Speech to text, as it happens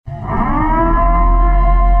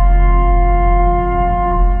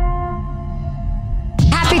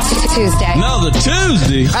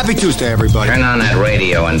Tuesday. Happy Tuesday, everybody. Turn on that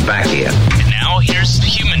radio and back here. And now, here's the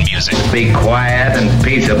human music. Be quiet and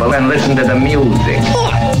peaceable and listen to the music.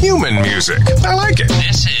 Oh, human music. I like it.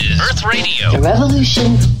 This is Earth Radio. The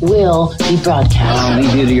revolution will be broadcast. I'll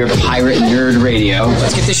leave you to your pirate nerd radio.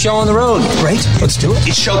 Let's get this show on the road. Right? Let's do it.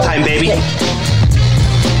 It's showtime, baby.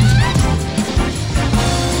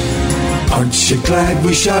 Aren't you glad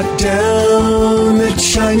we shot down the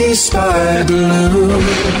Chinese spy balloon?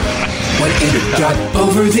 When it got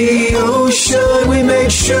over the ocean, we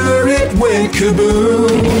made sure it went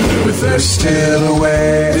kaboom. But there's still a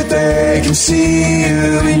way that they can see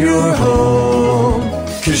you in your home.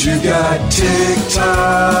 'Cause you got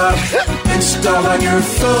TikTok installed on your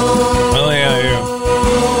phone. Oh, yeah.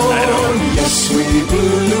 I don't. Yes, we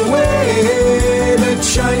blew away the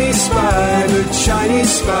Chinese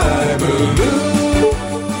spy balloon.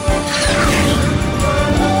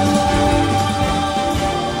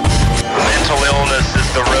 Mental illness is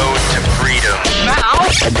the road to freedom. Now,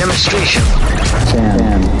 A demonstration.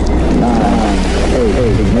 10, 9,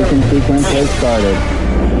 8, ignition sequence has started.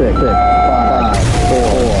 6, 5,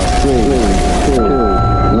 4, 3, 2,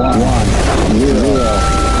 1, 0.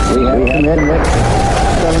 We have committed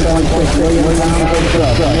 7.6 million pounds of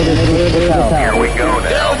drugs. Here we go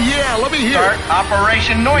now. yeah, let me hear. Start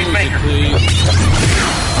Operation Noisemaker.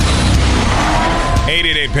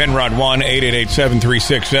 888 Penrod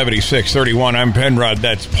 1-888-736-7631. I'm Penrod.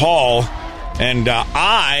 That's Paul. And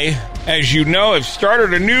I, as you know, have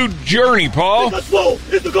started a new journey, Paul. Because slow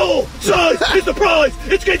is the goal, size is the prize.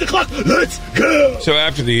 It's 8 o'clock. Let's go. So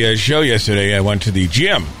after the show yesterday, I went to the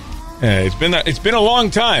gym. It's been a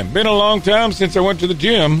long time. Been a long time since I went to the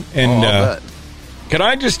gym. And can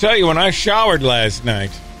I just tell you, when I showered last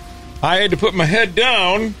night, I had to put my head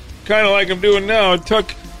down, kind of like I'm doing now. It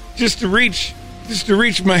took just to reach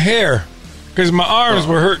my hair because my arms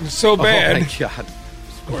were hurting so bad. Oh my God!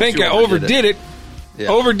 I think I overdid it. Yeah,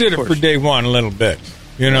 overdid it for day one a little bit.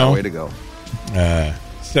 You know, way to go.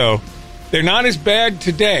 So they're not as bad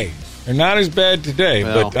today.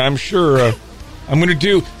 But I'm sure I'm going to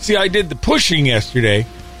do. See, I did the pushing yesterday,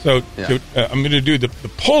 so I'm going to do the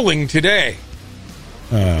pulling today.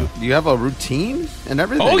 You have a routine and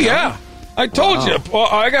everything. Oh yeah, I told you. Well,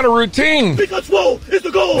 I got a routine. Because slow is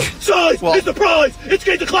the goal, size is the prize. It's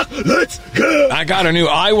 8 o'clock. Let's go. I got a new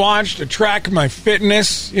iWatch to track my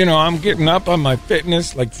fitness. You know, I'm getting up on my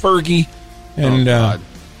fitness like Fergie. And I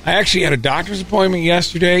actually had a doctor's appointment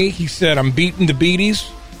yesterday. He said I'm beating the beaties.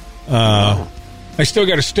 I still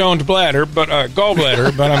got a stoned bladder, but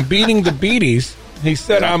gallbladder, but I'm beating the beaties. He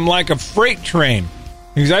said I'm like a freight train.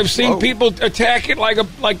 Because I've seen people attack it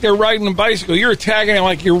like they're riding a bicycle. You're attacking it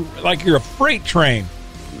like you're a freight train.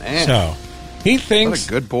 Man. So he thinks, what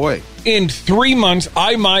a good boy. In 3 months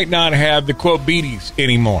I might not have the quote beaties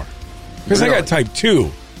anymore because I got type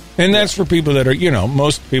 2, and that's for people that are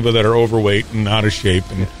most people that are overweight and out of shape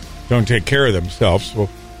and don't take care of themselves. Well,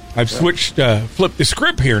 I've flipped the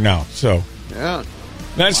script here now. So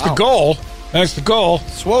that's the goal. That's the goal.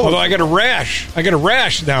 Swole. Although I got a rash.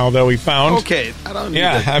 now, though, we found. Okay. I don't need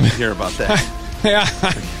to hear about that. Yeah.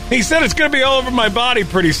 He said it's going to be all over my body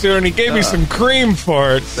pretty soon. He gave me some cream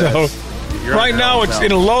for it. So right now it's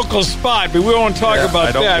in a local spot, but we won't talk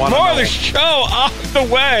about that. More of the show on the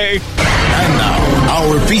way. And now,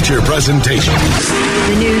 our feature presentation.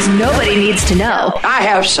 The news nobody needs to know. I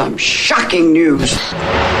have some shocking news.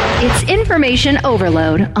 It's information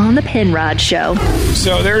overload on the Penrod Show.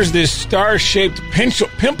 So there's this star-shaped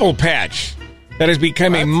pimple patch that has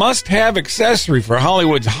become a must-have accessory for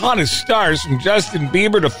Hollywood's hottest stars, from Justin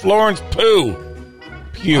Bieber to Florence Pugh.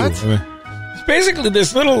 It's basically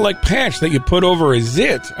this little patch that you put over a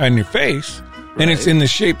zit on your face, and it's in the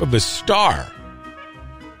shape of a star.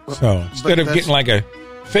 So instead of getting like a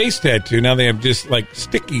face tattoo, now they have just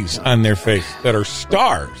stickies on their face that are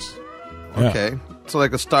stars. Okay. So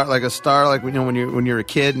like a star, when you're a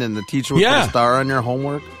kid and the teacher would put a star on your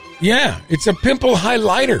homework. Yeah, it's a pimple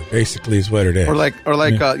highlighter, basically, is what it is. Or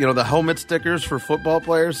the helmet stickers for football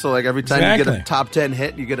players. So every time you get a top 10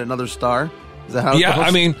 hit, you get another star. Is that how it goes?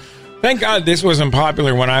 I mean, thank God this wasn't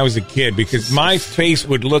popular when I was a kid, because my face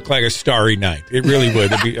would look like a starry night. It really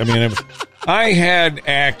would. I had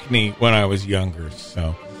acne when I was younger,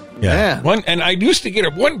 so. Yeah. And I used to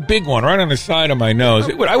get one big one right on the side of my nose.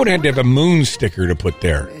 I would have to have a moon sticker to put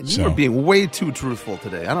there. Man, you are being way too truthful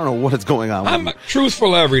today. I don't know what is going on. I'm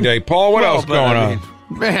truthful every day, Paul. What else going on?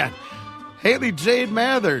 Man, Haley Jade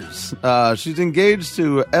Mathers. She's engaged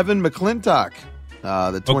to Evan McClintock,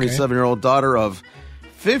 the 27-year-old daughter of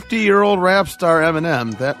 50-year-old rap star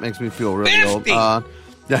Eminem. That makes me feel really old.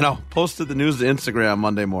 Posted the news to Instagram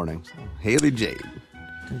Monday morning. So, Haley Jade.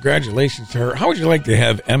 congratulations to her. How would you like to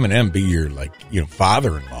have Eminem be your,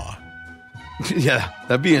 father-in-law? Yeah,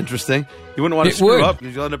 that'd be interesting. You wouldn't want to screw up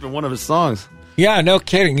because you'll end up in one of his songs. Yeah, no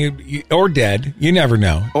kidding. You or dead. You never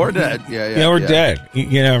know. Or dead. Yeah. Or dead.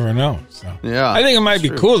 You never know. So yeah, I think it might be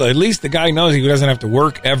cool. At least the guy knows he doesn't have to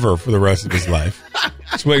work ever for the rest of his life.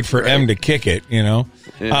 Just wait for M to kick it, Yeah,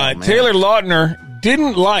 Taylor Lautner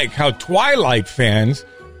didn't like how Twilight fans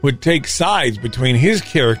would take sides between his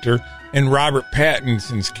character and Robert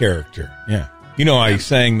Pattinson's character. Yeah. You know why he's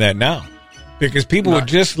saying that now. Because people would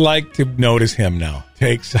just like to notice him now.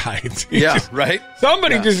 Take sides. Right?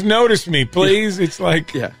 Somebody just notice me, please. It's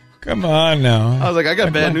like, come on now. I was like, I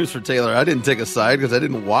got bad news for Taylor. I didn't take a side because I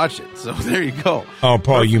didn't watch it. So there you go. Oh,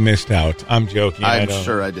 Paul, you missed out. I'm joking. I'm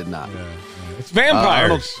sure I did not. Yeah. It's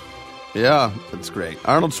vampires. Yeah, that's great.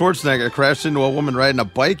 Arnold Schwarzenegger crashed into a woman riding a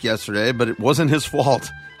bike yesterday, but it wasn't his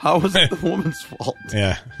fault. How was it the woman's fault?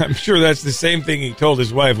 Yeah, I'm sure that's the same thing he told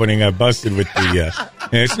his wife when he got busted with the...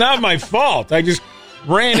 it's not my fault. I just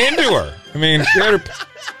ran into her. I mean,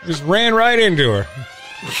 just ran right into her.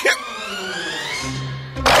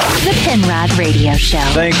 The Penrod Radio Show.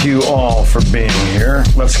 Thank you all for being here.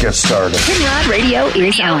 Let's get started. Penrod Radio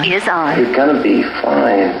is on. You're gonna be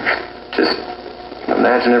fine. Just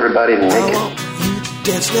imagine everybody naked.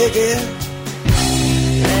 Dance naked.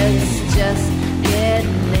 Let's just get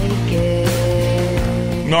naked.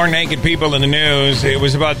 More naked people in the news. It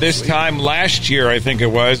was about this time last year, I think it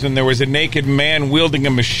was, and there was a naked man wielding a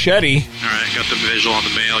machete. All right, got the visual on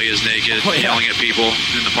the mail. He is naked, yelling at people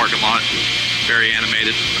in the parking lot. Very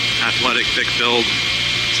animated, athletic, thick build.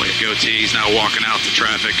 It's like a goatee. He's now walking out to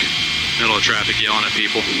traffic, middle of traffic, yelling at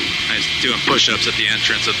people. And he's doing push-ups at the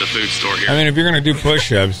entrance of the food store here. I mean, if you're going to do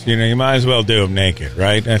push-ups, you might as well do them naked,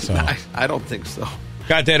 right? That's all. I don't think so.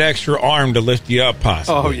 Got that extra arm to lift you up,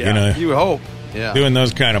 possibly. Oh, yeah. You hope. Yeah. Doing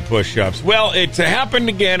those kind of push-ups. Well, it's happened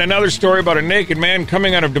again. Another story about a naked man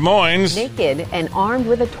coming out of Des Moines. Naked and armed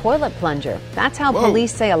with a toilet plunger. That's how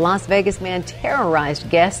police say a Las Vegas man terrorized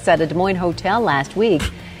guests at a Des Moines hotel last week.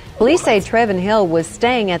 Police say Trevin Hill was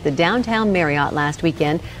staying at the downtown Marriott last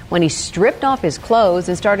weekend when he stripped off his clothes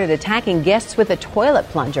and started attacking guests with a toilet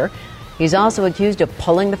plunger. He's also accused of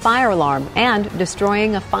pulling the fire alarm and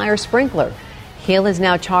destroying a fire sprinkler. Hill is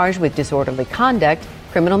now charged with disorderly conduct,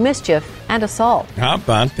 criminal mischief, and assault. How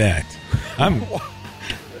about that? I'm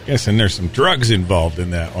guessing there's some drugs involved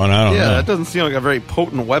in that one. I don't know. Yeah, that doesn't seem like a very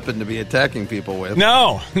potent weapon to be attacking people with.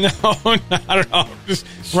 No, not at all. Just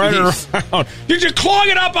running around. Did you clog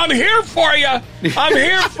it up? I'm here for you. I'm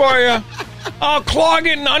here for you. I'll clog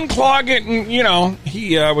it and unclog it. And,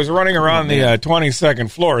 he was running around the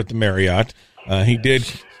 22nd floor at the Marriott. He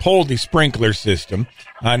did pull the sprinkler system.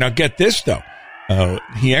 Now, get this, though.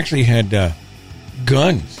 He actually had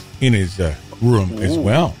guns in his room as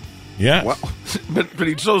well. Yeah. Well, but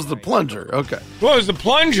he chose the plunger. Okay. Well, it was the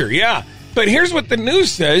plunger, yeah. But here's what the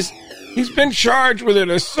news says. He's been charged with an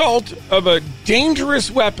assault of a dangerous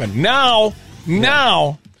weapon. Now,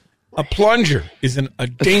 a plunger is a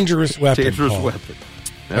dangerous weapon. Dangerous weapon.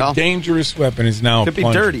 A dangerous weapon is now could a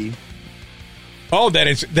plunger. Be dirty. Oh,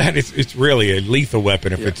 it's really a lethal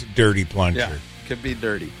weapon if it's a dirty plunger. Yeah, could be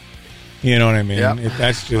dirty. You know what I mean? Yep.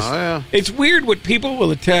 That's just... It's weird what people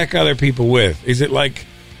will attack other people with. Is it like...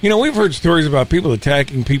 we've heard stories about people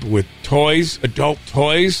attacking people with toys, adult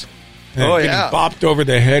toys. Getting bopped over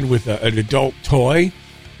the head with an adult toy.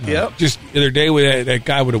 Yep. Just the other day, with that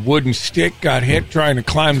guy with a wooden stick got hit trying to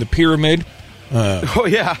climb the pyramid.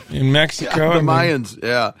 In Mexico. The Mayans,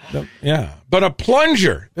 yeah. But a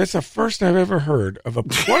plunger. That's the first I've ever heard of a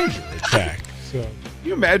plunger attack. So... Can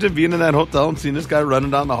you imagine being in that hotel and seeing this guy running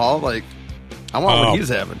down the hall? Like, I want what he's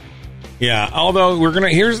having. Yeah, although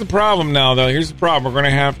here's the problem now, though. Here's the problem. We're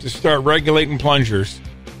going to have to start regulating plungers.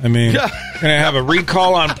 I mean, going to have a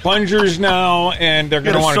recall on plungers now, and they're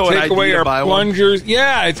going to want to take away our plungers.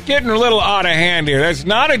 Yeah, it's getting a little out of hand here. That's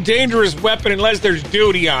not a dangerous weapon unless there's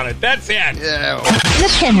duty on it. That's it. Yeah.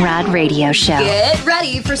 The Penrod Radio Show. Get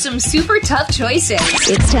ready for some super tough choices.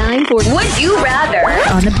 It's time for Would You Rather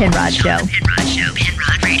on The Penrod Show.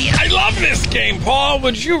 Penrod Radio. I love this game, Paul.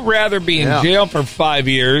 Would you rather be in jail for 5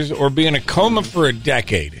 years or be in a coma for a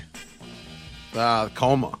decade?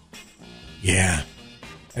 Coma. Yeah.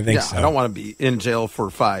 I think so. I don't want to be in jail for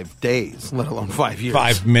 5 days, let alone 5 years.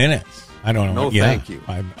 5 minutes. I don't know. No, thank you.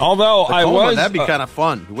 Although I was... That'd be kind of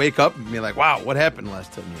fun. You wake up and be like, wow, what happened the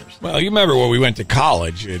last 10 years? Well, you remember when we went to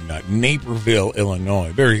college in Naperville,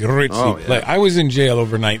 Illinois. Very ritzy place. I was in jail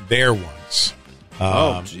overnight there once.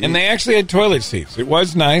 And they actually had toilet seats. It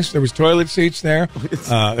was nice. There was toilet seats there.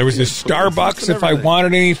 There was a Starbucks. If I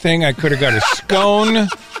wanted anything, I could have got a scone.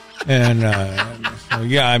 And... So,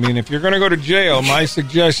 yeah, I mean, if you're going to go to jail, my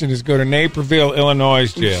suggestion is go to Naperville,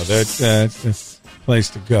 Illinois jail. That's the place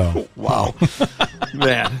to go. Wow.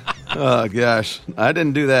 Man. Oh, gosh. I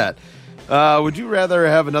didn't do that. Would you rather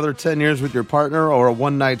have another 10 years with your partner or a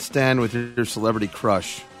one-night stand with your celebrity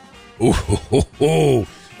crush? Ooh.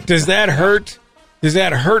 Does that hurt? Does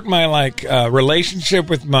that hurt my relationship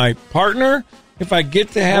with my partner if I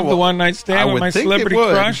get to have the one-night stand with my celebrity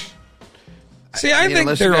crush? See, I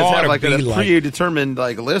think there ought to be a predetermined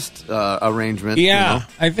list arrangement. Yeah, you know?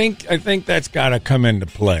 I think that's got to come into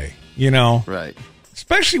play. You know, right?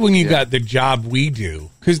 Especially when you got the job we do,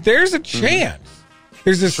 because there's a chance.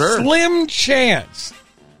 There's a slim chance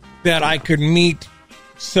that I could meet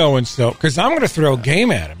so and so. Because I'm going to throw game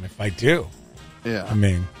at him if I do. Yeah, I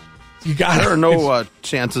mean, you got. There are no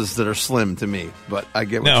chances that are slim to me, but I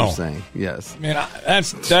get what you're saying. Yes, man,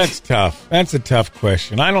 that's tough. That's a tough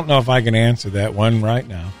question. I don't know if I can answer that one right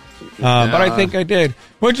now, but I think I did.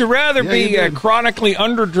 Would you rather be chronically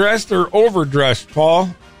underdressed or overdressed, Paul?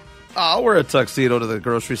 I'll wear a tuxedo to the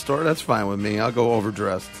grocery store. That's fine with me. I'll go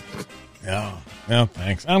overdressed. Yeah, no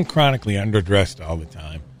thanks. I'm chronically underdressed all the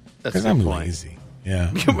time because I'm lazy.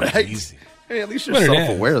 Yeah, I'm lazy. Hey, at least you're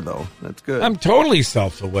self-aware, though. That's good. I'm totally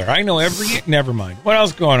self-aware. I know never mind. What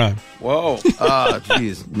else going on? Whoa.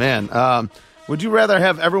 Jeez. Man. Would you rather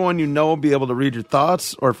have everyone you know be able to read your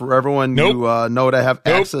thoughts or for everyone you know to have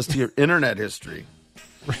access to your internet history?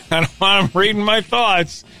 I don't want them reading my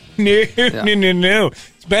thoughts. No.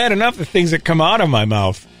 It's bad enough the things that come out of my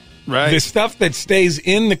mouth. Right. The stuff that stays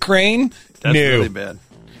in the crane, that's really bad.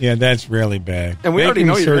 Yeah, that's really bad. And we already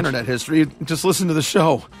know your internet history. Just listen to the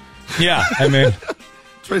show. Yeah, I mean,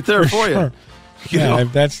 it's right there for you. Yeah,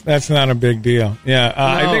 that's not a big deal. Yeah, no.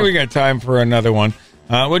 I think we got time for another one.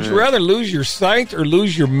 Would you rather lose your sight or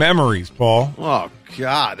lose your memories, Paul? Oh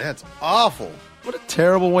God, that's awful. What a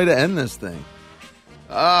terrible way to end this thing.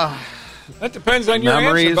 That depends on your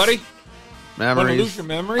answer, buddy. Memories. Want to lose your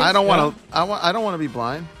memories? I don't want to. I don't want to be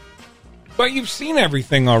blind. But you've seen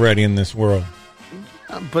everything already in this world.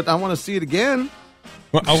 Yeah, but I want to see it again.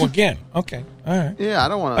 Well, again. Okay. All right. Yeah, I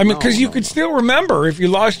don't want to. I mean, because you could still remember if you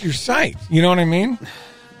lost your sight. You know what I mean?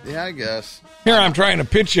 Yeah, I guess. Here, I'm trying to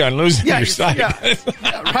pitch you on losing your sight. Yeah,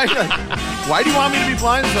 right. Why do you want me to be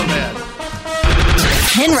blind so bad?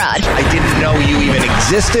 Penrod. I didn't know you even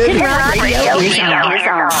existed. Penrod Radio is on.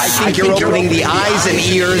 I think you're opening the eyes and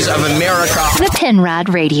ears of America. The Penrod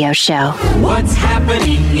Radio Show. What's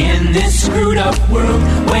happening in this screwed up world?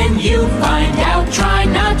 When you find out, try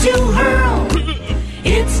not to hurl.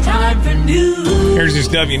 It's time for news. Here's the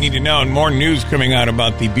stuff you need to know, and more news coming out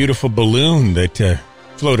about the beautiful balloon that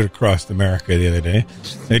floated across America the other day.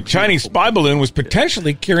 The Chinese spy balloon was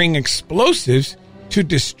potentially carrying explosives to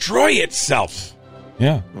destroy itself.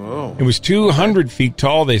 Yeah. Whoa. It was 200 feet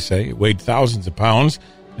tall, they say. It weighed thousands of pounds,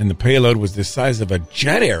 and the payload was the size of a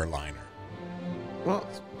jet airliner. Well,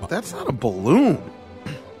 that's not a balloon.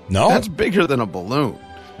 No. That's bigger than a balloon.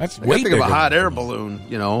 That's way bigger. Think of a hot air balloon,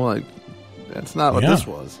 that's not what this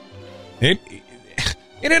was. It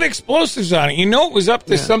had explosives on it. You know it was up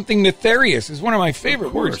to something nefarious. It's one of my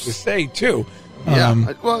favorite words to say, too.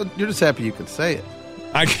 Yeah. Well, you're just happy you could say it.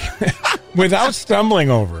 Without stumbling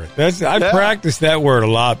over it. I practiced that word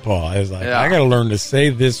a lot, Paul. I was like, I got to learn to say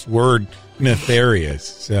this word nefarious.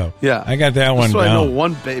 So I got that one down. So I know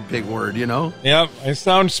one big word, Yep. I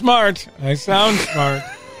sound smart.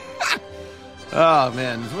 Oh,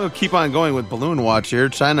 man. We'll keep on going with Balloon Watch here.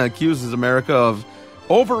 China accuses America of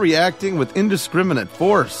overreacting with indiscriminate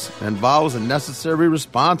force and vows unnecessary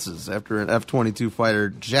responses after an F-22 fighter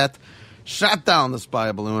jet shot down the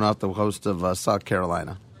spy balloon off the coast of South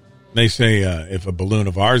Carolina. They say if a balloon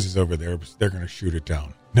of ours is over there, they're going to shoot it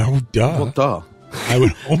down. No, duh. Well, duh. I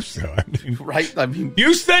would hope so. Right?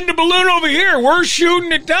 You send a balloon over here, we're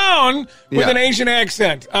shooting it down with an Asian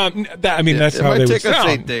accent. That's how they would sound. It might take us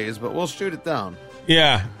 8 days, but we'll shoot it down.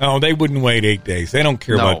 Yeah. No, they wouldn't wait 8 days. They don't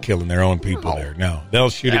care about killing their own people there. No, they'll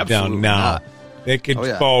shoot it down now. Not. They could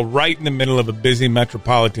fall right in the middle of a busy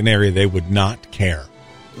metropolitan area. They would not care.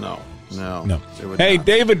 No. Hey, not.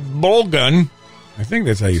 David Bolgun, I think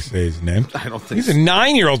that's how you say his name. I don't think He's a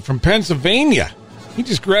 9-year-old from Pennsylvania. He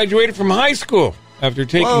just graduated from high school after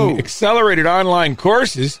taking accelerated online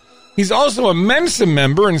courses. He's also a Mensa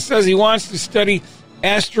member and says he wants to study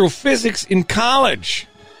astrophysics in college.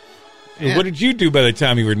 Hey, what did you do by the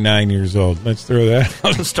time you were 9 years old? Let's throw that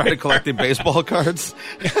out. Started collecting baseball cards.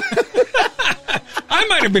 I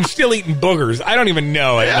might have been still eating boogers. I don't even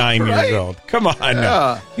know at 9 years old. Come on. Yeah.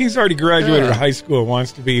 No. He's already graduated high school,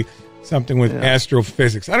 wants to be something with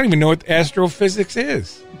astrophysics. I don't even know what astrophysics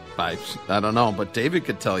is. I don't know, but David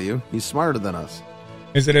could tell you. He's smarter than us.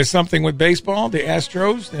 Is it something with baseball? The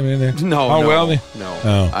Astros? I mean, no.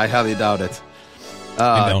 Oh. I highly doubt it.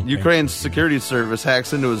 Ukraine's security service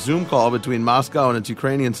hacks into a Zoom call between Moscow and its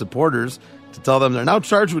Ukrainian supporters to tell them they're now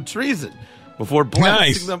charged with treason before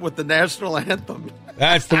blasting them with the national anthem.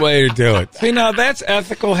 That's the way to do it. See, now that's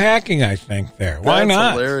ethical hacking, I think, there. Why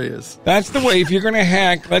not? That's hilarious. That's the way. If you're going to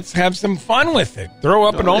hack, let's have some fun with it. Throw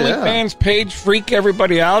up an OnlyFans page, freak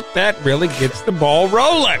everybody out. That really gets the ball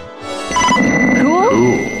rolling.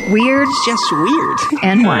 Cool. Weird. Just weird.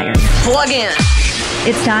 And wired. Plug in.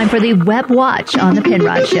 It's time for the Web Watch on the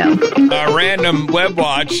Penrod Show. A random Web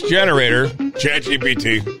Watch generator,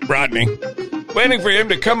 ChatGPT, Rodney, waiting for him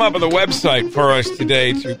to come up with a website for us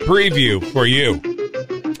today to preview for you.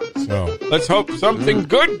 So let's hope something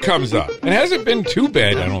good comes up. It hasn't been too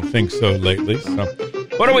bad, I don't think so lately. So,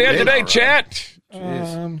 what do we have today, chat?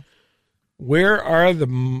 Where are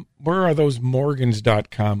those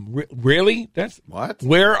Morgans.com? Really? That's what?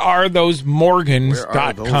 Where are those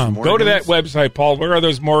Morgans.com? Go to that website, Paul. Where are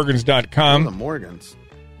those Morgans.com? Where are the Morgans?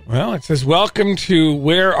 Well, it says, welcome to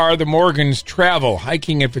Where Are the Morgans Travel,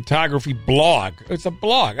 Hiking and Photography blog. It's a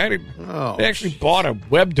blog. They actually bought a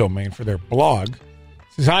web domain for their blog.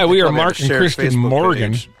 It says, hi, we are Mark and Kristen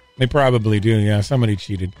Morgan. Page. They probably do, yeah. Somebody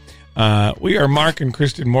cheated. We are Mark and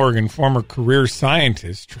Kristen Morgan, former career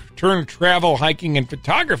scientists, turned travel, hiking, and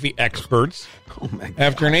photography experts. Oh my gosh.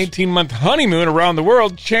 After an 18-month honeymoon around the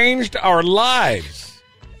world, changed our lives.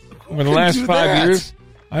 Over the last 5 years,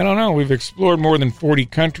 I don't know, we've explored more than 40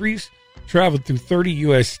 countries, traveled through 30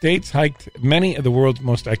 U.S. states, hiked many of the world's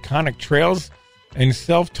most iconic trails, and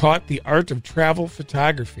self-taught the art of travel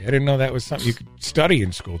photography. I didn't know that was something you could study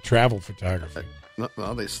in school, travel photography.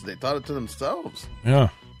 Well, they taught it to themselves. Yeah.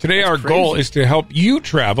 Today, our goal is to help you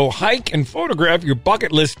travel, hike, and photograph your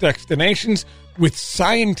bucket list destinations with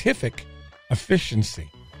scientific efficiency.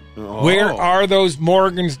 Oh. Where are those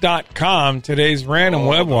Morgans.com? Today's random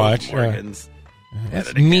web watch.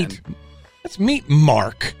 Let's meet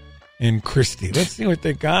Mark and Christy. Let's see what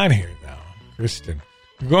they got here, though. Kristen.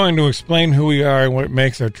 We're going to explain who we are and what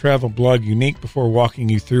makes our travel blog unique before walking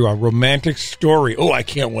you through our romantic story. Oh, I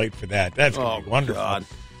can't wait for that. That's going to be wonderful. God.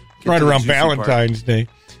 Right around Valentine's Day.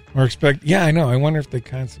 I know. I wonder if they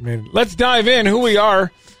consummated. Let's dive in. Who we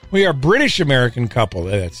are. We are British-American couple.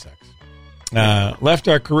 That sucks. Left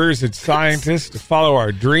our careers as scientists to follow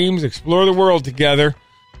our dreams, explore the world together.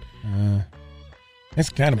 It's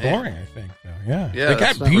kind of boring, I think, though. Yeah. They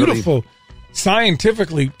got beautiful,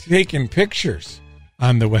 scientifically taken pictures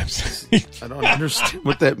on the website. I don't understand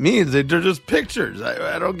what that means. They're just pictures.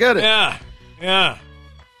 I don't get it. Yeah.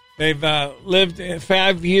 They've lived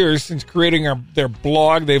 5 years since creating their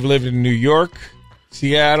blog. They've lived in New York,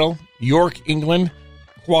 Seattle, York, England,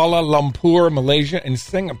 Kuala Lumpur, Malaysia, and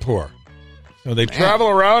Singapore. So they travel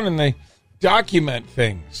around and they document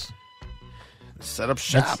things. Set up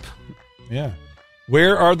shop. Yeah.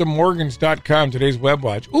 Where are the Morgans.com, today's web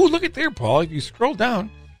watch? Ooh, look at there, Paul. If you scroll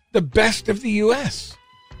down, the best of the U.S.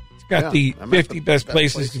 It's got the 50 best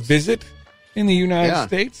places to visit in the United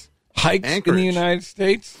States. Hikes in the United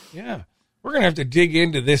States. Yeah. We're going to have to dig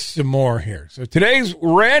into this some more here. So today's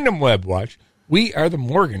random web watch, we are the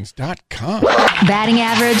Morgans.com. Batting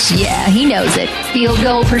average? Yeah, he knows it. Field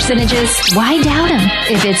goal percentages? Why doubt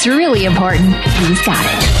him? If it's really important, he's got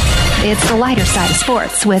it. It's the lighter side of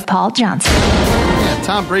sports with Paul Johnson. Yeah,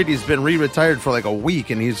 Tom Brady's been re-retired for like a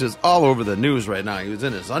week, and he's just all over the news right now. He was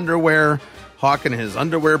in his underwear, hawking his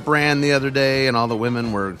underwear brand the other day, and all the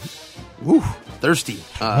women were thirsty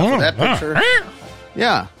for that picture.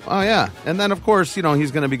 Yeah. Oh, yeah. And then, of course, he's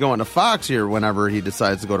going to be going to Fox here whenever he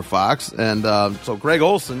decides to go to Fox. And so Greg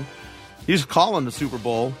Olson, he's calling the Super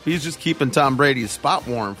Bowl. He's just keeping Tom Brady's spot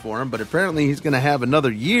warm for him. But apparently he's going to have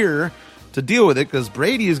another year to deal with it because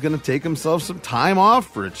Brady is going to take himself some time off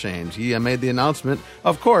for a change. He made the announcement,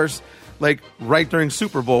 of course, like right during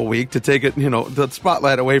Super Bowl week to take it, the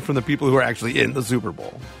spotlight away from the people who are actually in the Super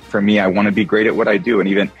Bowl. For me, I want to be great at what I do. And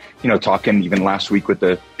even, talking even last week with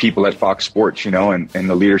the people at Fox Sports, and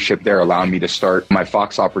the leadership there allowing me to start my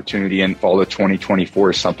Fox opportunity in fall of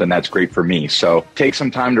 2024 is something that's great for me. So take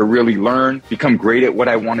some time to really learn, become great at what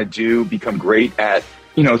I want to do, become great at,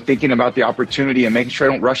 thinking about the opportunity and making sure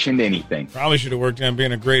I don't rush into anything. Probably should have worked on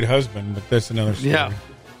being a great husband, but that's another story. Yeah.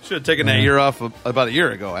 Should have taken that year off about a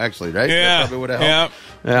year ago, actually, right? Yeah. That probably would have helped.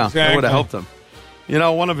 Yeah, exactly. That would have helped him.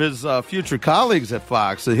 One of his future colleagues at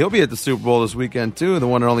Fox, he'll be at the Super Bowl this weekend, too, the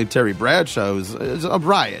one and only Terry Bradshaw, is a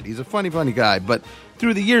riot. He's a funny guy. But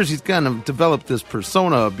through the years, he's kind of developed this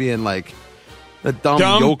persona of being like a dumb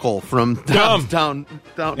yokel from dumb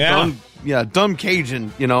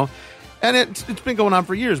Cajun, And it's been going on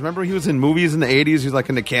for years. Remember, he was in movies in the 80s. He was like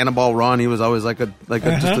in the Cannonball Run. He was always like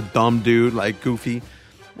just a dumb dude, like goofy.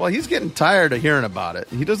 Well, he's getting tired of hearing about it.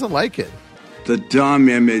 He doesn't like it. The dumb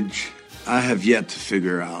image, I have yet to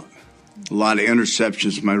figure out. A lot of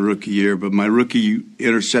interceptions my rookie year, but my rookie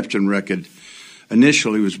interception record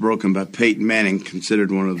initially was broken by Peyton Manning,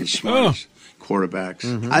 considered one of the smartest quarterbacks.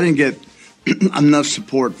 Mm-hmm. I didn't get enough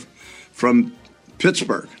support from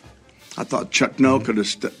Pittsburgh. I thought Chuck Noll could have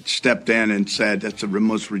stepped in and said, that's the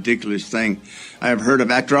most ridiculous thing I have heard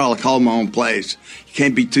of. After all, I call my own plays. You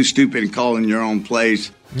can't be too stupid in calling your own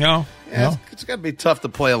plays. No. It's got to be tough to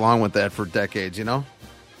play along with that for decades, you know?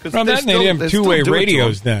 Well, they didn't have two-way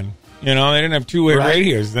radios then. You know, they didn't have two-way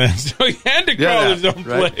radios then, so he had to call his own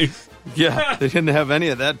plays. Yeah, they didn't have any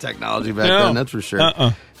of that technology back then, that's for sure.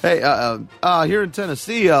 Hey, here in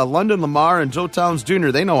Tennessee, London Lamar and Joe Towns Jr.,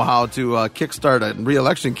 they know how to kickstart a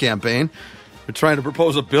re-election campaign. They're trying to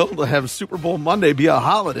propose a bill to have Super Bowl Monday be a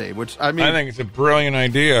holiday, which, I think it's a brilliant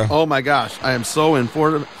idea. Oh, my gosh. I am so in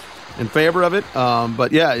favor of it.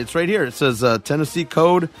 But, yeah, it's right here. It says Tennessee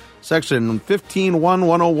Code Section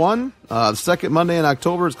 15.1.101. The second Monday in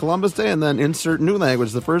October is Columbus Day, and then insert new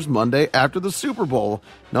language the first Monday after the Super Bowl,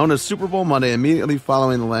 known as Super Bowl Monday, immediately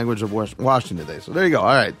following the language of Washington Day. So there you go.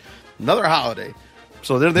 All right. Another holiday.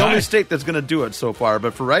 So they're the only state that's going to do it so far.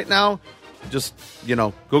 But for right now, just,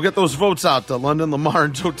 go get those votes out to London Lamar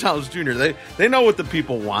and Joe Towns Jr. They know what the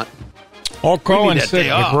people want. All call in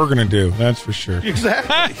sick like we're going to do. That's for sure.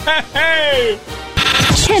 Exactly. Hey!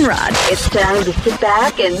 Penrod, it's time to sit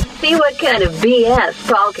back and see what kind of BS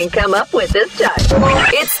Paul can come up with this time.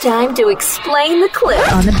 It's time to explain the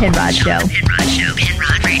clip on the Penrod Show.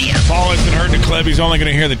 Penrod Radio. Paul hasn't heard the clip. He's only going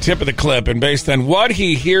to hear the tip of the clip. And based on what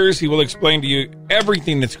he hears, he will explain to you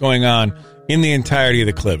everything that's going on in the entirety of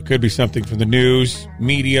the clip. It could be something from the news,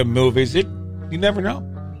 media, movies. You never know.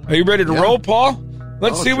 Are you ready to roll, Paul?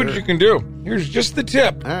 Let's see what you can do. Here's just the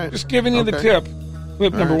tip. All right. Just giving you the tip.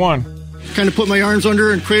 Clip number one. Kind of put my arms under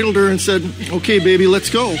her and cradled her and said, okay, baby,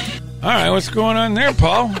 let's go. All right, what's going on there,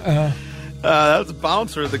 Paul? That was a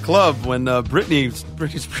bouncer at the club when Britney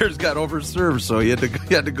Spears got overserved, so he had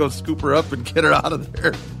to go scoop her up and get her out of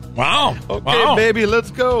there. Wow. Okay, baby,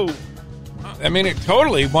 let's go. I mean, it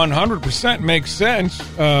totally 100% makes sense.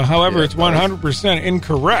 However, it's 100%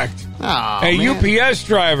 incorrect. UPS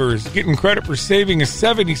driver is getting credit for saving a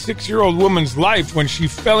 76-year-old woman's life when she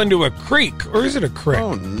fell into a creek. Or is it a creek?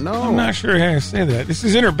 Oh, no. I'm not sure how to say that. This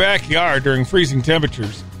is in her backyard during freezing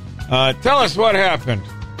temperatures. Tell us what happened.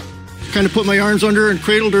 Kind of put my arms under her and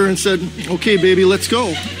cradled her and said, okay, baby, let's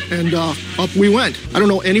go. And up we went. I don't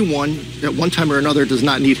know anyone at one time or another does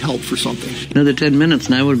not need help for something. Another 10 minutes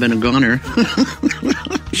and I would have been a goner.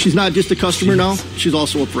 She's not just a customer now. She's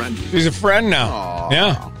also a friend. She's a friend now. Aww.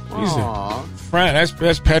 Yeah. She's a friend.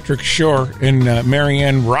 That's Patrick Shore and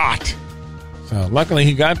Marianne Rott. So luckily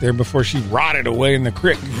he got there before she rotted away in the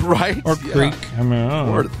creek. Right. Or creek. I mean,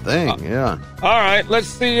 poor thing, yeah. All right, let's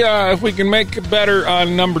see if we can make it better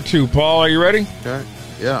on number 2. Paul, are you ready? Okay,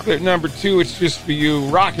 yeah. Clip number 2, it's just for you.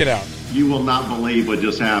 Rock it out. You will not believe what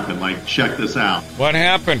just happened. Check this out. What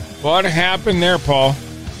happened? What happened there, Paul?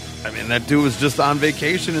 I mean, that dude was just on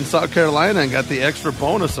vacation in South Carolina and got the extra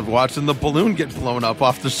bonus of watching the balloon get blown up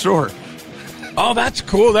off the shore. Oh, that's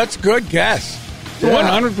cool. That's a good guess.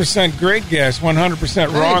 Yeah. 100% great guess.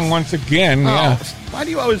 100% wrong once again. Yeah. Why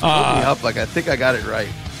do you always pull me up like I think I got it right?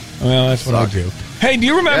 Well, that's what I do. Hey, do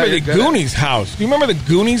you remember the Goonies house? Do you remember the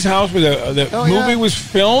Goonies house where the movie was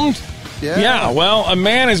filmed? Yeah. Yeah, well, a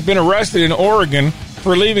man has been arrested in Oregon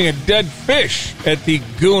for leaving a dead fish at the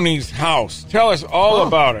Goonies house. Tell us all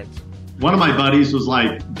about it. One of my buddies was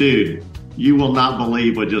like, dude, you will not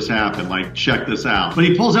believe what just happened. Check this out. But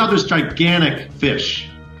he pulls out this gigantic fish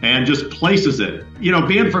and just places it.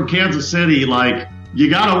 Being from Kansas City, you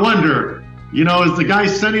got to wonder, is the guy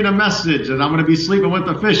sending a message and I'm going to be sleeping with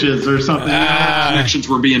the fishes or something? Connections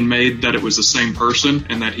were being made that it was the same person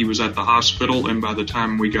and that he was at the hospital, and by the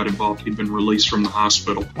time we got involved, he'd been released from the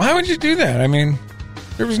hospital. Why would you do that? I mean,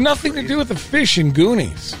 there was nothing to do with the fish in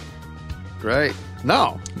Goonies. Right.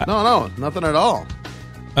 No, nothing at all.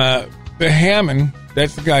 The Hammond,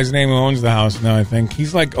 that's the guy's name who owns the house now, I think.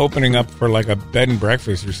 He's opening up for a bed and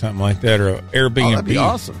breakfast or something like that, or Airbnb. Oh, that'd be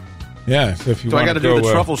awesome. Yeah, so if you want I got to do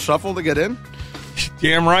the truffle shuffle to get in?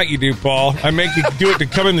 Damn right you do, Paul. I make you do it to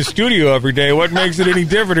come in the studio every day. What makes it any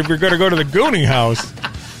different if you're going to go to the Goonie house?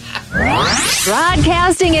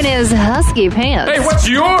 Broadcasting in his husky pants. Hey, what's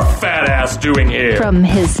your fat ass doing here? From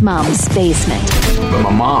his mom's basement. But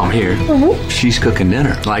my mom here, she's cooking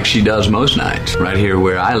dinner like she does most nights. Right here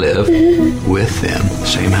where I live with them.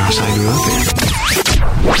 Same house I grew up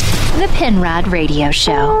in. The Penrod Radio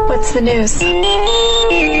Show. What's the news? So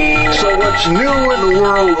what's new in the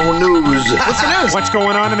world of news? What's the news? What's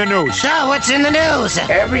going on in the news? So, what's in the news?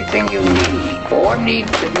 Everything you need or need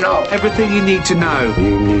to know. Everything you need to know.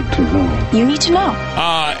 You need to know. You need to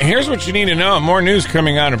know. Here's what you need to know. More news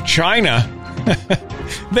coming out of China.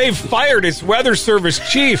 They've fired its weather service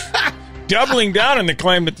chief, doubling down on the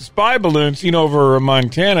claim that the spy balloon seen over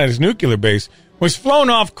Montana, his nuclear base, was flown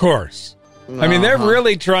off course. I mean, they're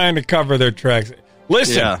really trying to cover their tracks.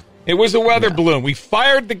 Listen, it was a weather balloon. We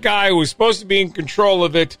fired the guy who was supposed to be in control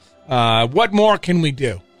of it. What more can we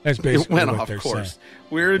do? That's basically it went what off they're course. saying.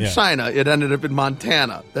 We're in China. It ended up in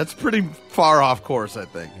Montana. That's pretty far off course, I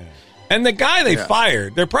think. Yeah. And the guy they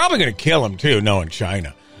fired, they're probably going to kill him, too, knowing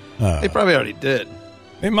China. They probably already did.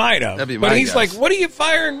 They might have. But he's like, what are you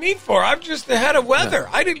firing me for? I'm just the head of weather.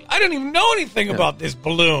 I didn't even know anything about this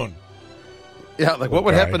balloon. Yeah, like what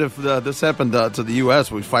would happen if this happened to the U.S.?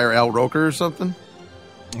 Would we fire Al Roker or something?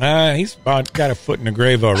 He's about got a foot in the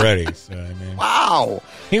grave already. So, I mean, wow.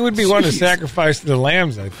 He would be one to sacrifice to the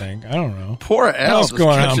lambs, I think. I don't know. Poor Al What's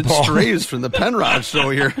going on, Paul? Strays from the Penrod show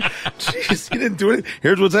here. Jeez, he didn't do it.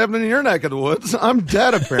 Here's what's happening in your neck of the woods. I'm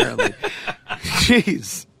dead, apparently.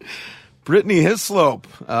 Jeez. Brittany Hislop,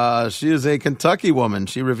 she is a Kentucky woman.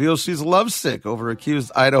 She reveals she's lovesick over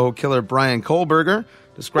accused Idaho killer Brian Kohlberger,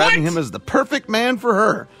 describing him as the perfect man for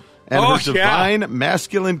her and her divine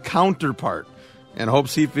masculine counterpart, and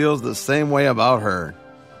hopes he feels the same way about her.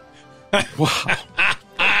 Wow.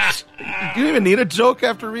 Do you even need a joke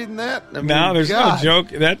after reading that? I mean, no, there's no joke.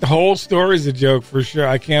 That whole story is a joke for sure.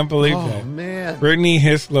 I can't believe that. Oh, man. Brittany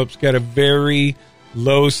Hislop's got a very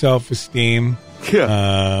low self-esteem.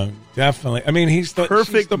 Yeah. Definitely. I mean, he's the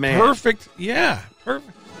perfect man. Perfect.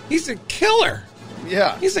 He's a killer.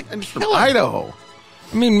 Yeah. He's a killer. From Idaho.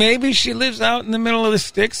 I mean, maybe she lives out in the middle of the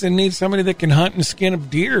sticks and needs somebody that can hunt and skin a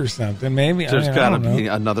deer or something. Maybe. There's got to be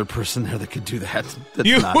another person there that could do that. That's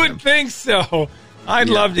you not would him. think so. I'd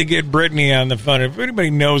love to get Brittany on the phone. If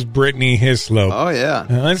anybody knows Brittany Hislop. Oh, yeah.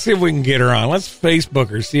 Let's see if we can get her on. Let's Facebook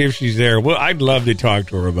her, see if she's there. Well, I'd love to talk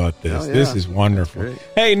to her about this. Oh, yeah. This is wonderful.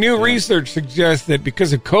 Hey, new research suggests that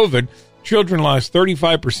because of COVID, children lost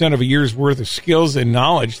 35% of a year's worth of skills and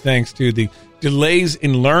knowledge thanks to the delays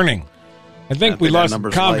in learning. I think we lost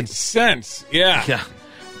some common sense. Yeah. Yeah.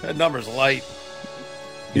 That number's light.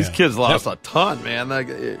 These kids lost a ton, man.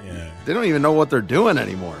 They don't even know what they're doing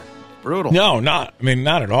anymore. Brutal. No, not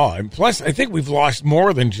at all. And plus, I think we've lost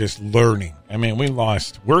more than just learning. I mean, we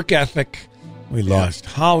lost work ethic. We lost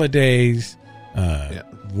holidays,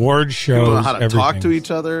 award shows. People know how to everything. talk to each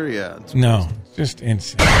other. Yeah. No, just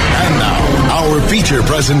insane. And now, our feature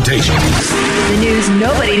presentation. The news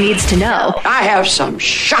nobody needs to know. I have some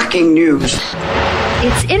shocking news.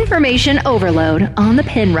 It's information overload on the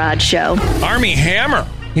Penrod Show. Armie Hammer.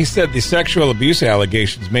 He said the sexual abuse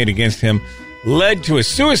allegations made against him led to a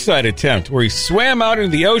suicide attempt where he swam out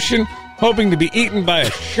into the ocean hoping to be eaten by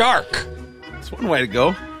a shark. That's one way to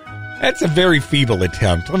go. That's a very feeble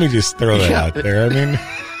attempt. Let me just throw that out there. I mean,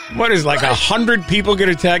 what is 100 people get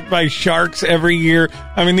attacked by sharks every year?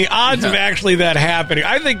 I mean, the odds of actually that happening,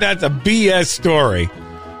 I think that's a BS story.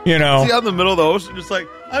 You know, See, out in the middle of the ocean, just like,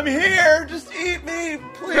 I'm here, just eat me,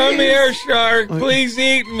 please. Come here, shark, please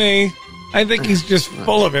eat me. I think he's just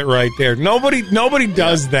full of it right there. Nobody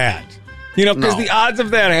does that. You know, because the odds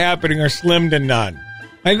of that happening are slim to none.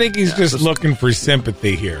 I think he's just looking for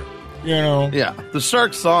sympathy here. You know? Yeah. The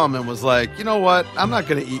shark saw him and was like, you know what? I'm not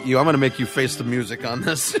going to eat you. I'm going to make you face the music on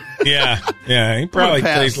this. Yeah. He probably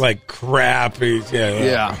tastes like crap.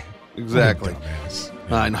 Yeah. Exactly.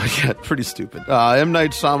 I know. Yeah, pretty stupid. M.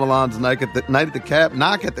 Night Shyamalan's Knock at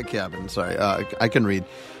the Cabin. Sorry. I can read.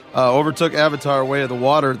 Overtook Avatar Way of the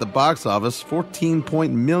Water at the box office.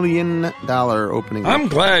 $14 million opening. I'm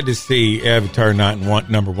glad to see Avatar not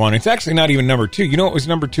in number one. It's actually not even number two. You know what was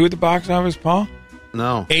number two at the box office, Paul?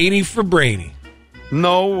 No. 80 for Brady.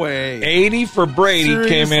 No way. 80 for Brady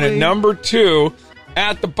came in at number two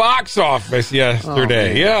at the box office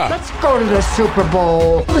yesterday. Let's go to the Super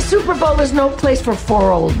Bowl. The Super Bowl is no place for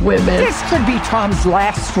 4 old women. This could be Tom's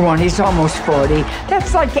last one. He's almost 40.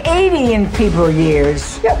 That's like 80 in people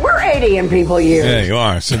years. Yeah, we're 80 in people years. Yeah, you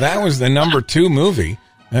are. So that was the number two movie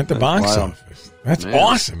at the box office. That's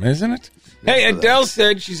awesome, isn't it? Hey, Adele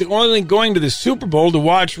said she's only going to the Super Bowl to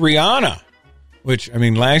watch Rihanna. Which, I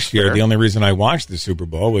mean, last year, the only reason I watched the Super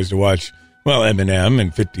Bowl was to watch, Eminem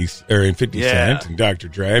and 50 Cent and Dr.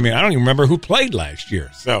 Dre. I mean, I don't even remember who played last year.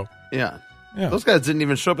 So Yeah. Those guys didn't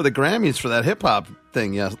even show up at the Grammys for that hip-hop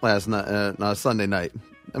thing last night, Sunday night.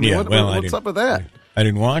 I mean, what's up with that? I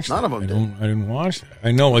didn't watch that. None of them did. I didn't watch that.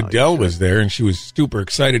 I know Adele was there, and she was super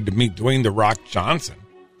excited to meet Dwayne "The Rock" Johnson.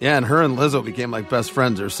 Yeah, and her and Lizzo became like best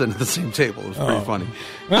friends. They were sitting at the same table. It was pretty funny.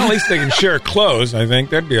 Well, at least they can share clothes, I think.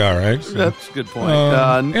 That'd be all right. So. That's a good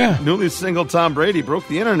point. Newly single Tom Brady broke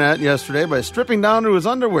the internet yesterday by stripping down to his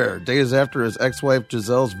underwear days after his ex-wife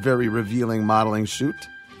Gisele's very revealing modeling shoot.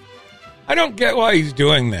 I don't get why he's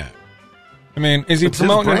doing that. I mean, is he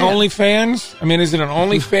promoting OnlyFans? I mean, is it an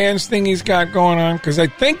OnlyFans thing he's got going on? Because I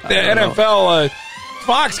think the NFL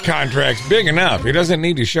Fox contract's big enough. He doesn't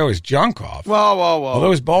need to show his junk off. Whoa. Although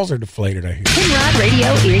his balls are deflated, I hear. Penrod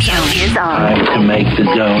Radio is on. Time to make the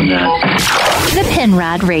donut. The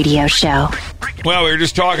Penrod Radio Show. Well, we were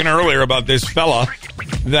just talking earlier about this fella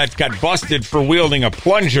that got busted for wielding a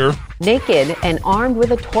plunger. Naked and armed with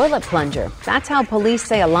a toilet plunger. That's how police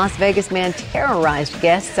say a Las Vegas man terrorized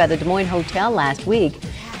guests at a Des Moines hotel last week.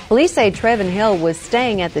 Police say Trevin Hill was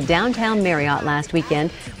staying at the downtown Marriott last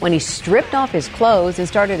weekend when he stripped off his clothes and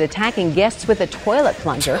started attacking guests with a toilet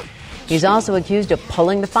plunger. He's also accused of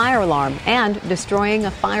pulling the fire alarm and destroying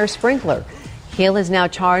a fire sprinkler. Hill is now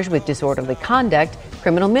charged with disorderly conduct,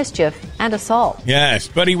 criminal mischief, and assault. Yes,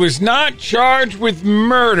 but he was not charged with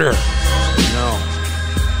murder. No.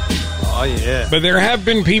 Oh, yeah. But there have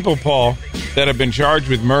been people, Paul, that have been charged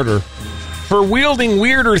with murder for wielding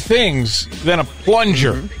weirder things than a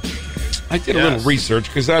plunger. Mm-hmm. I did a little research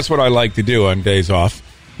because that's what I like to do on days off.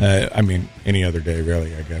 I mean, any other day,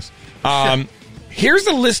 really, I guess. Here's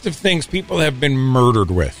a list of things people have been murdered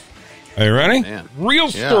with. Are you ready? Man. Real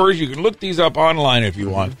stories. You can look these up online if you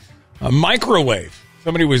want. A microwave.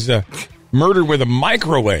 Somebody was murdered with a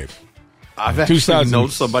microwave. I've actually known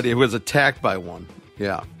somebody who was attacked by one.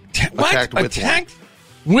 Yeah. Attacked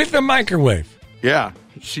with a microwave? Yeah.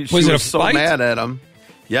 She was so mad at him.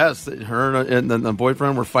 Yes, her and the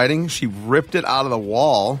boyfriend were fighting. She ripped it out of the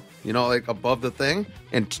wall, like above the thing,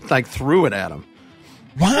 and like threw it at him.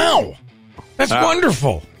 Wow. That's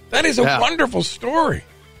wonderful. That is a wonderful story.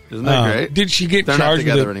 Isn't that great? Did she get They're charged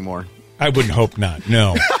not together with anymore? I wouldn't hope not.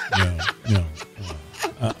 No.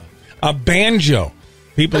 A banjo.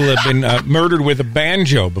 People have been murdered with a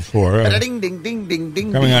banjo before. Ding, ding, ding, ding,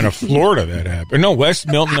 ding. Coming out of Florida, that happened. No, West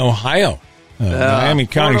Milton, Ohio. Miami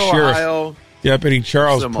County Sheriff Ohio. Deputy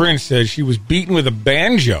Charles Prince says she was beaten with a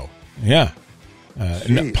banjo. Yeah.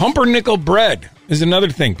 Pumpernickel bread is another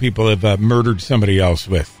thing people have murdered somebody else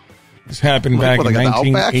with. This happened back in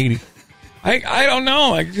 1980. I don't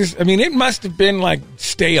know. It must have been like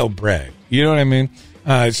stale bread. You know what I mean?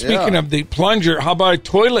 Speaking of the plunger, how about a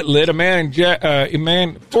toilet lid? A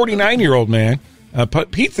 49-year-old man,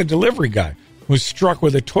 pizza delivery guy, was struck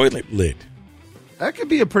with a toilet lid. That could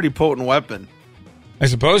be a pretty potent weapon. I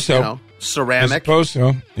suppose so. Ceramic. I suppose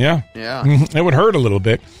so. Yeah. Yeah. It would hurt a little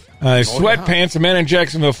bit. Sweatpants. A man in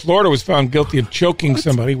Jacksonville, Florida, was found guilty of choking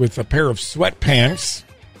somebody with a pair of sweatpants.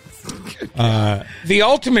 The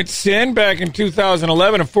ultimate sin back in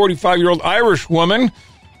 2011, a 45-year-old Irish woman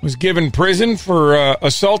was given prison for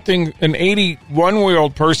assaulting an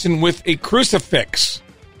 81-year-old person with a crucifix.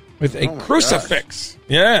 With a crucifix. Gosh.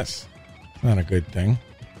 Yes. Not a good thing.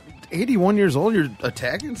 81 years old, you're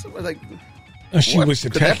attacking someone? She was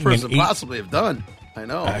attacking could that person possibly have done? I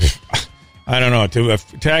know. I don't know. To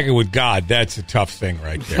attack it with God, that's a tough thing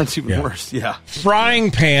right there. That's even worse, yeah.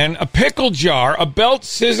 Frying pan, a pickle jar, a belt,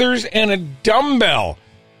 scissors, and a dumbbell.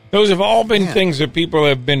 Those have all been things that people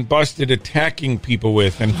have been busted attacking people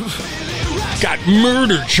with and got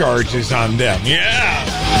murder charges on them. Yeah.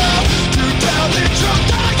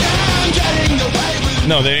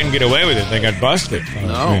 No, they didn't get away with it. They got busted.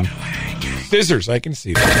 No. Scissors, I can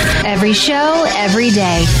see that. Every show, every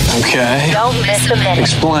day. Okay. Don't miss a minute.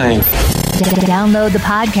 Explain. Download the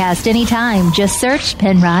podcast anytime. Just search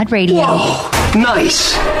Penrod Radio. Whoa,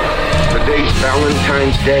 nice. Today's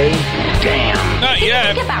Valentine's Day. Damn. Not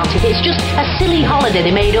yet. Think about it. It's just a silly holiday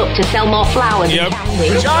they made up to sell more flowers and candy.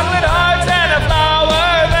 Chocolate hearts and a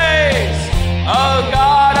flower vase. Oh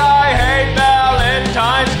God, I hate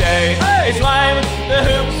Valentine's Day. It's lame, the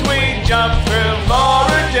hoops we jump through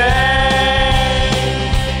for a day.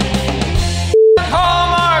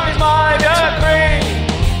 Hallmark is my decree.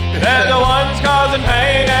 They're the ones causing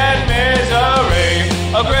pain and misery.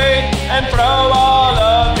 Agree and throw all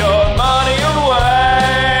of your money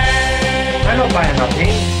away. I don't buy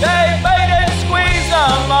nothing. They made and squeeze the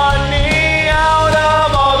money out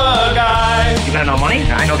of all the guys. You got no money?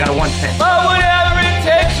 I don't got a 1 cent. But whatever it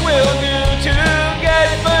takes we'll do to get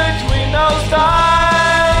between those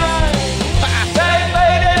ties. They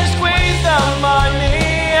made and squeeze the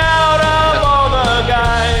money out of all the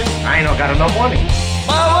guys. I ain't got enough money.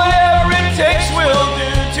 But whatever it takes we'll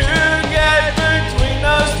do to get between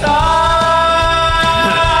those ties.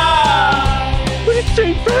 But it's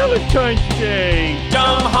St. Valentine's Day.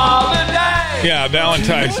 Dumb holiday. Yeah, Yeah,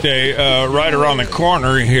 Valentine's Day right around the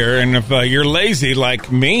corner here. And if you're lazy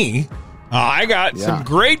like me, I got some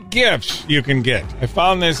great gifts you can get. I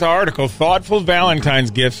found this article, Thoughtful Valentine's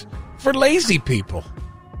Gifts for Lazy People.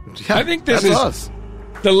 Yeah, I think this is us.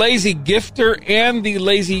 The lazy gifter and the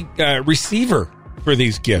lazy receiver for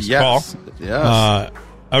these gifts, Paul. Yes.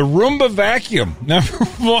 A Roomba vacuum, number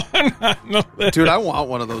one on the list. Dude, I want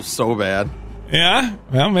one of those so bad. Yeah?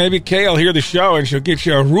 Well, maybe Kay will hear the show and she'll get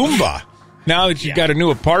you a Roomba. Now that you've got a new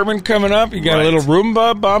apartment coming up, you got a little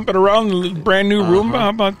Roomba bumping around, a little brand new Roomba. How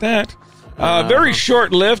about that? Very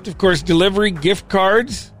short-lived, of course, delivery gift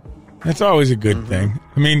cards. That's always a good thing.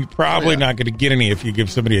 I mean, probably not going to get any if you give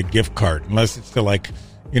somebody a gift card, unless it's to, like,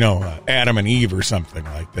 Adam and Eve or something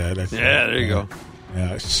like that. That's there you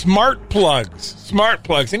go. Smart plugs.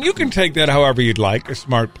 And you can take that however you'd like, a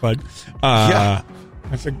smart plug.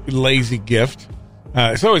 That's a lazy gift.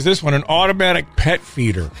 So is this one, an automatic pet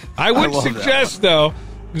feeder. I would suggest, though,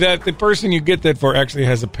 that the person you get that for actually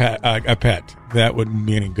has a pet. That wouldn't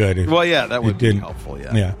be any good. That would be helpful,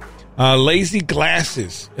 Yeah. Lazy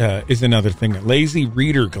glasses is another thing. Lazy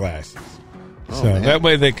reader glasses. That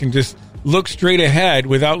way they can just look straight ahead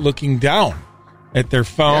without looking down at their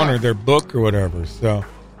phone or their book or whatever. So,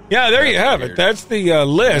 there you have it. That's the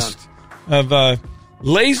list of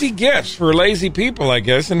lazy gifts for lazy people, I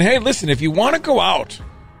guess. And, hey, listen, if you want to go out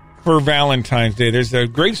for Valentine's Day, there's a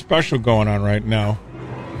great special going on right now.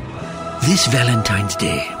 This Valentine's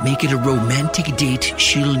Day, make it a romantic date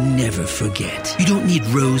she'll never forget. You don't need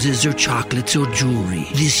roses or chocolates or jewelry.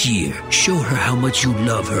 This year, show her how much you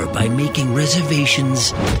love her by making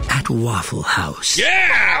reservations at Waffle House.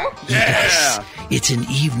 Yeah! Yes, it's an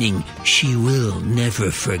evening she will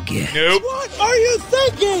never forget. Nope. What are you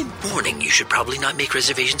thinking? Warning, you should probably not make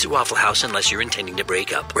reservations at Waffle House unless you're intending to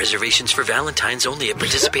break up. Reservations for Valentine's only at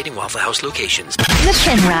participating Waffle House locations. The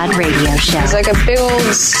Penrod Radio Show. It's like a big old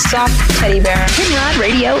soft teddy bear. Penrod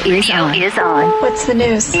Radio is on. What's the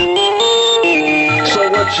news? So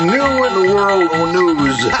what's new in the world of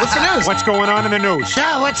news? What's the news? What's going on in the news?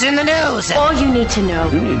 So what's in the news? All you need to know.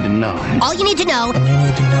 You need to know. All you need to know. You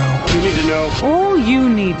need to know. You need to know. All you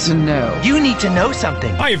need to know. You need to know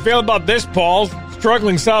something. How you feel about this, Paul?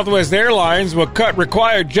 Struggling Southwest Airlines will cut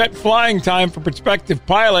required jet flying time for prospective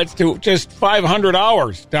pilots to just 500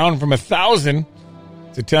 hours, down from 1,000.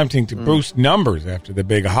 It's attempting to boost numbers after the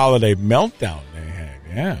big holiday meltdown they had.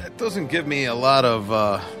 Yeah. That doesn't give me a lot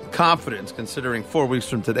of confidence, considering 4 weeks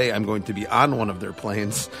from today I'm going to be on one of their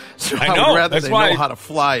planes. So I would rather they know how to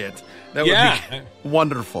fly it. That would be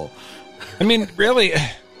wonderful. I mean, really,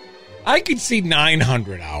 I could see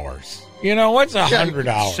 900 hours. What's 100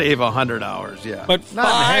 hours? Save 100 hours, yeah. But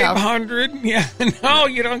 500? Yeah, no,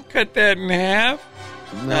 you don't cut that in half.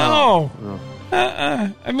 No.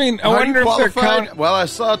 I mean, I wonder if they're counting. Well, I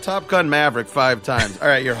saw Top Gun Maverick 5 times. All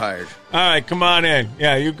right, you're hired. All right, come on in.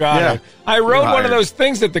 Yeah, you got it. I rode one of those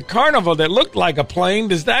things at the carnival that looked like a plane.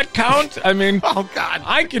 Does that count? I mean, oh, God.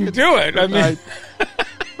 I can do it. I mean,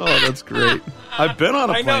 oh, that's great. I've been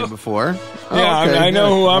on a plane before. Yeah, I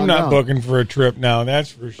know who I'm not booking for a trip now.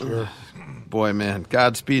 That's for sure. Boy, man,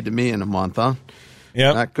 Godspeed to me in a month, huh?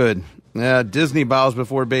 Yeah, not good. Yeah, Disney bows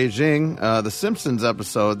before Beijing. The Simpsons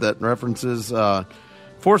episode that references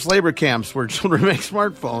forced labor camps where children make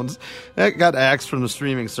smartphones that got axed from the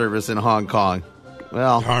streaming service in Hong Kong.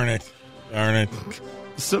 Well, darn it. The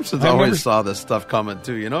Simpsons always saw this stuff coming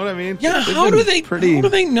too. You know what I mean? Yeah. How do they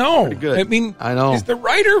know? Pretty good. I mean, I know. Is the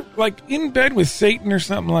writer like in bed with Satan or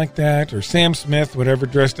something like that, or Sam Smith, whatever,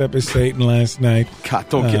 dressed up as Satan last night? God,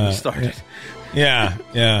 don't get me started. Yeah.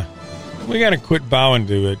 We got to quit bowing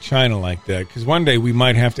to China like that, because one day we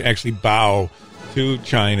might have to actually bow to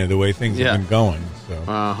China the way things have been going.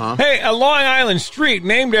 So. Hey, a Long Island street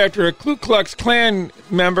named after a Ku Klux Klan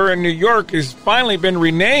member in New York has finally been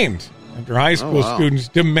renamed after high school students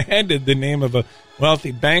demanded the name of a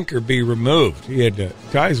wealthy banker be removed. He had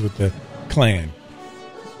ties with the Klan.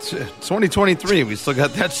 2023, we still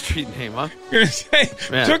got that street name, huh? You're going to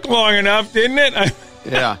say, took long enough, didn't it?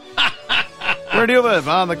 Yeah. Where do you live?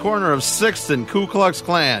 On the corner of 6th and Ku Klux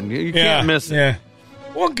Klan. You can't miss it. Yeah.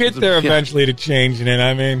 We'll get there eventually to changing it.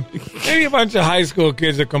 I mean, maybe a bunch of high school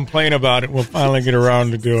kids will complain about it. We'll finally get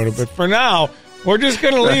around to doing it. But for now, we're just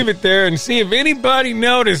going to leave it there and see if anybody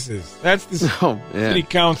notices. That's the city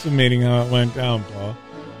council meeting, how it went down, Paul.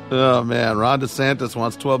 Oh, man. Ron DeSantis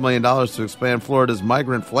wants $12 million to expand Florida's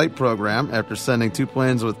migrant flight program after sending 2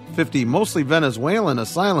 planes with 50 mostly Venezuelan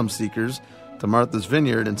asylum seekers to Martha's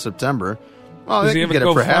Vineyard in September. Well, they can get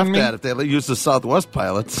it for half that if they use the Southwest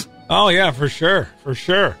pilots. Oh, yeah, for sure.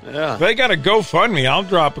 Yeah. They got a GoFundMe. I'll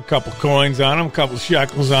drop a couple coins on them, a couple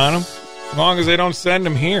shekels on them. As long as they don't send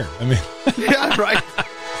them here. I mean, yeah, right.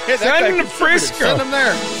 Hey, send them to Frisco. Send them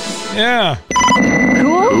there. Yeah.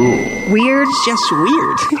 Cool, weird, Just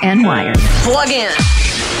weird. and wired. Plug in.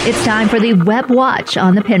 It's time for the Web Watch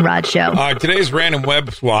on the Penrod Show. Today's random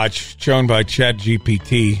web watch shown by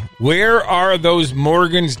ChatGPT. Where are those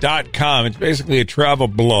Morgans.com? It's basically a travel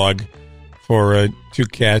blog for two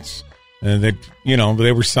cats. They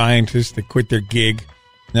were scientists. They quit their gig.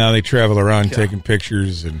 Now they travel around taking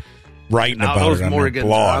pictures and writing Now about those it on Morgans their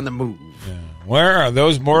blog. are on the move. Yeah. Where are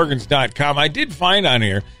those Morgans.com? I did find on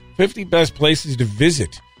here 50 best places to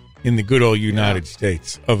visit in the good old United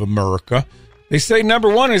States of America. They say number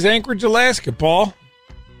one is Anchorage, Alaska, Paul.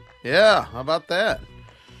 Yeah, how about that?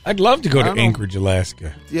 I'd love to go to Anchorage,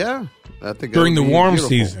 Alaska. Yeah. I think during the warm beautiful.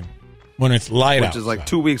 season when it's light out. Which is like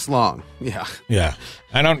 2 weeks long. Yeah. Yeah.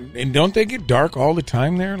 Don't they get dark all the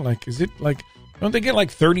time there? Like, is it like, don't they get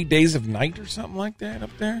like 30 days of night or something like that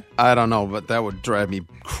up there? I don't know, but that would drive me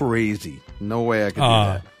crazy. No way I could do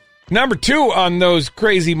that. Number two on those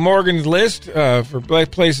crazy Morgans list for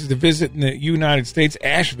places to visit in the United States,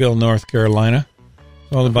 Asheville, North Carolina,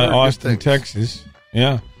 followed by Austin, Texas.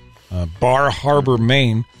 Yeah. Bar Harbor,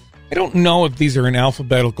 Maine. I don't know if these are in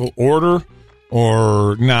alphabetical order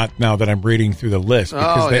or not now that I'm reading through the list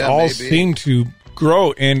because they all seem to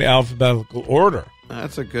grow in alphabetical order.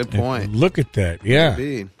 That's a good point. Look at that. Yeah.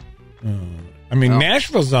 Maybe.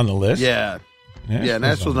 Nashville's on the list. Yeah.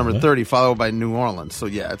 Nashville's number 30, followed by New Orleans. So,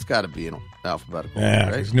 yeah, it's got to be in alphabetical order, Yeah,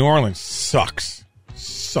 right? because New Orleans sucks.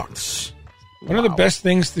 One of the best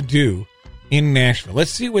things to do in Nashville.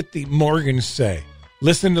 Let's see what the Morgans say.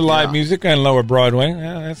 Listen to live music on Lower Broadway.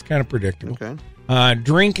 That's kind of predictable. Okay.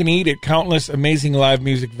 Drink and eat at countless amazing live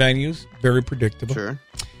music venues. Very predictable. Sure.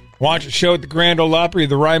 Watch a show at the Grand Ole Opry,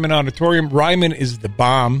 the Ryman Auditorium. Ryman is the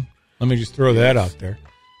bomb. Let me just throw that out there.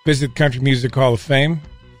 Visit Country Music Hall of Fame.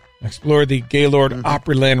 Explore the Gaylord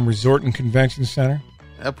Opryland Resort and Convention Center.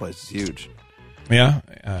 That place is huge. Yeah.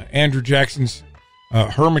 Andrew Jackson's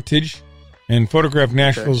Hermitage. And photograph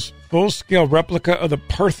Nashville's full-scale replica of the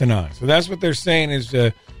Parthenon. So that's what they're saying is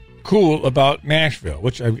cool about Nashville,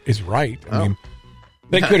 which is right. I mean,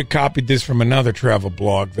 they could have copied this from another travel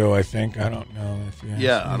blog, though, I think. I don't know.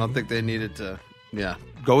 I don't think they needed to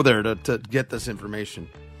go there to get this information.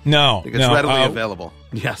 No. It's readily available.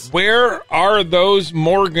 Yes. Where are those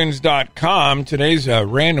Morgans.com? Today's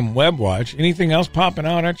random web watch. Anything else popping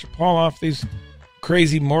out at you, Paul, off these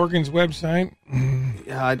crazy Morgans website?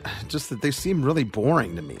 Yeah, just that they seem really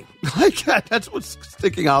boring to me. Like that's what's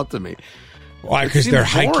sticking out to me. Why? Because they're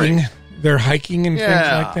hiking. They're hiking and things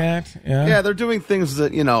like that. Yeah, they're doing things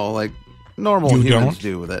that like normal humans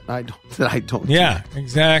do with it. I don't. Yeah,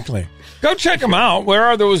 exactly. Go check them out. Where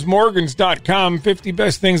are those Morgans.com? 50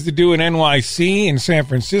 best things to do in NYC, in San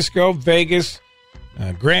Francisco, Vegas,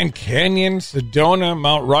 Grand Canyon, Sedona,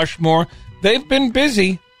 Mount Rushmore. They've been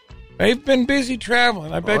busy. They've been busy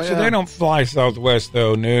traveling. I bet you they don't fly Southwest,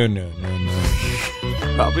 though. No.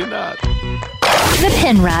 Probably not. The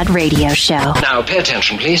Penrod Radio Show. Now, pay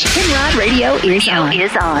attention, please. Penrod Radio is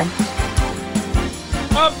on.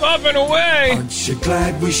 Up and away. Aren't you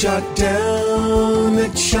glad we shot down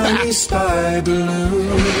that shiny spy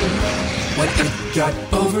balloon? When it got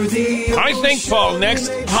over the I think, Paul, next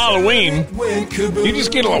Halloween, you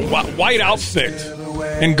just get a white outfit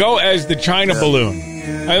and go as the China balloon.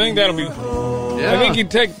 I think that'll be... I think you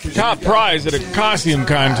take top prize at a costume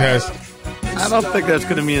contest. I don't think that's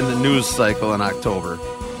going to be in the news cycle in October.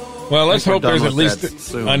 Well, let's hope there's at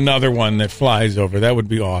least another one that flies over. That would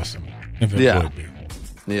be awesome if it would be.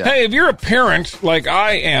 Yeah. Hey, if you're a parent like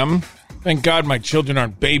I am, thank God my children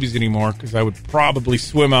aren't babies anymore because I would probably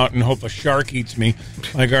swim out and hope a shark eats me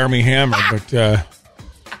like Armie Hammer, but I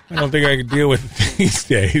don't think I could deal with it these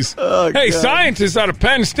days. Hey, scientists out of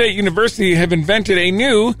Penn State University have invented a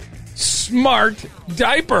new smart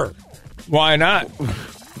diaper. Why not?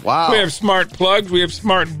 Wow. We have smart plugs, we have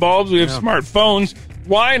smart bulbs, we have smart phones.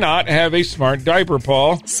 Why not have a smart diaper,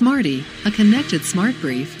 Paul? Smarty, a connected smart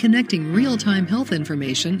brief connecting real-time health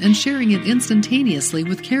information and sharing it instantaneously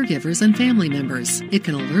with caregivers and family members. It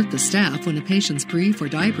can alert the staff when a patient's brief or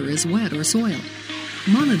diaper is wet or soiled.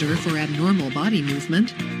 Monitor for abnormal body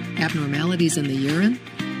movement, abnormalities in the urine,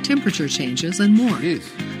 temperature changes, and more.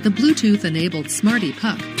 The Bluetooth-enabled Smarty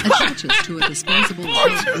Puck attaches to a disposable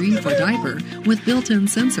brief or diaper with built-in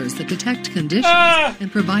sensors that detect conditions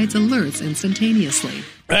and provides alerts instantaneously.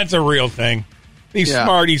 That's a real thing. The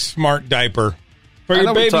Smarty smart diaper. For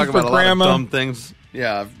your baby, talk for about grandma. A lot of dumb things.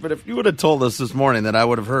 Yeah, but if you would have told us this morning that I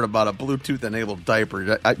would have heard about a Bluetooth-enabled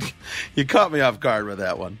diaper, you caught me off guard with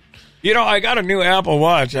that one. You know, I got a new Apple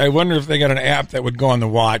Watch. I wonder if they got an app that would go on the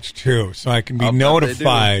watch, too, so I can be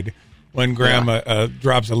notified when Grandma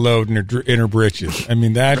drops a load in her britches. I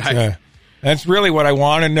mean, that's really what I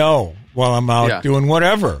want to know while I'm out doing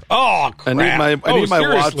whatever. Oh, crap. I need my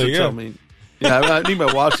watch to tell me. Yeah, I need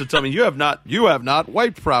my watch to tell me you have not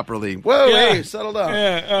wiped properly. Whoa, hey, settle down.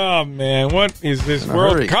 Yeah. Oh man, what is this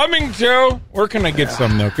world coming to? Where can I get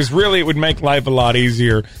some though? Because really, it would make life a lot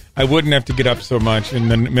easier. I wouldn't have to get up so much in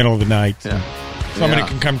the middle of the night. Yeah. Somebody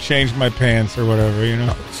can come change my pants or whatever, you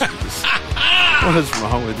know. What is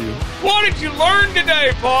wrong with you? What did you learn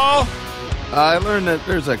today, Paul? I learned that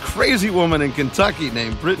there's a crazy woman in Kentucky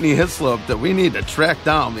named Brittany Hislop that we need to track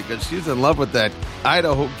down because she's in love with that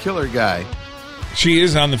Idaho killer guy. She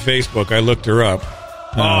is on the Facebook. I looked her up.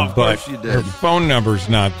 Of but course she did. Her phone number's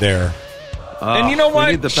not there. And you know what?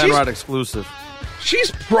 We need the Penrod exclusive.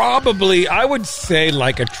 She's probably, I would say,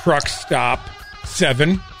 like a truck stop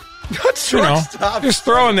 7. Stop? Just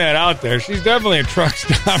throwing that out there. She's definitely a truck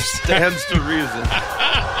stop 7. Stands to reason.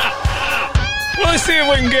 Let's see if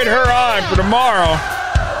we can get her on for tomorrow.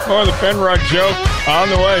 More of the Penrod joke on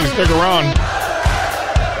the way. Stick around.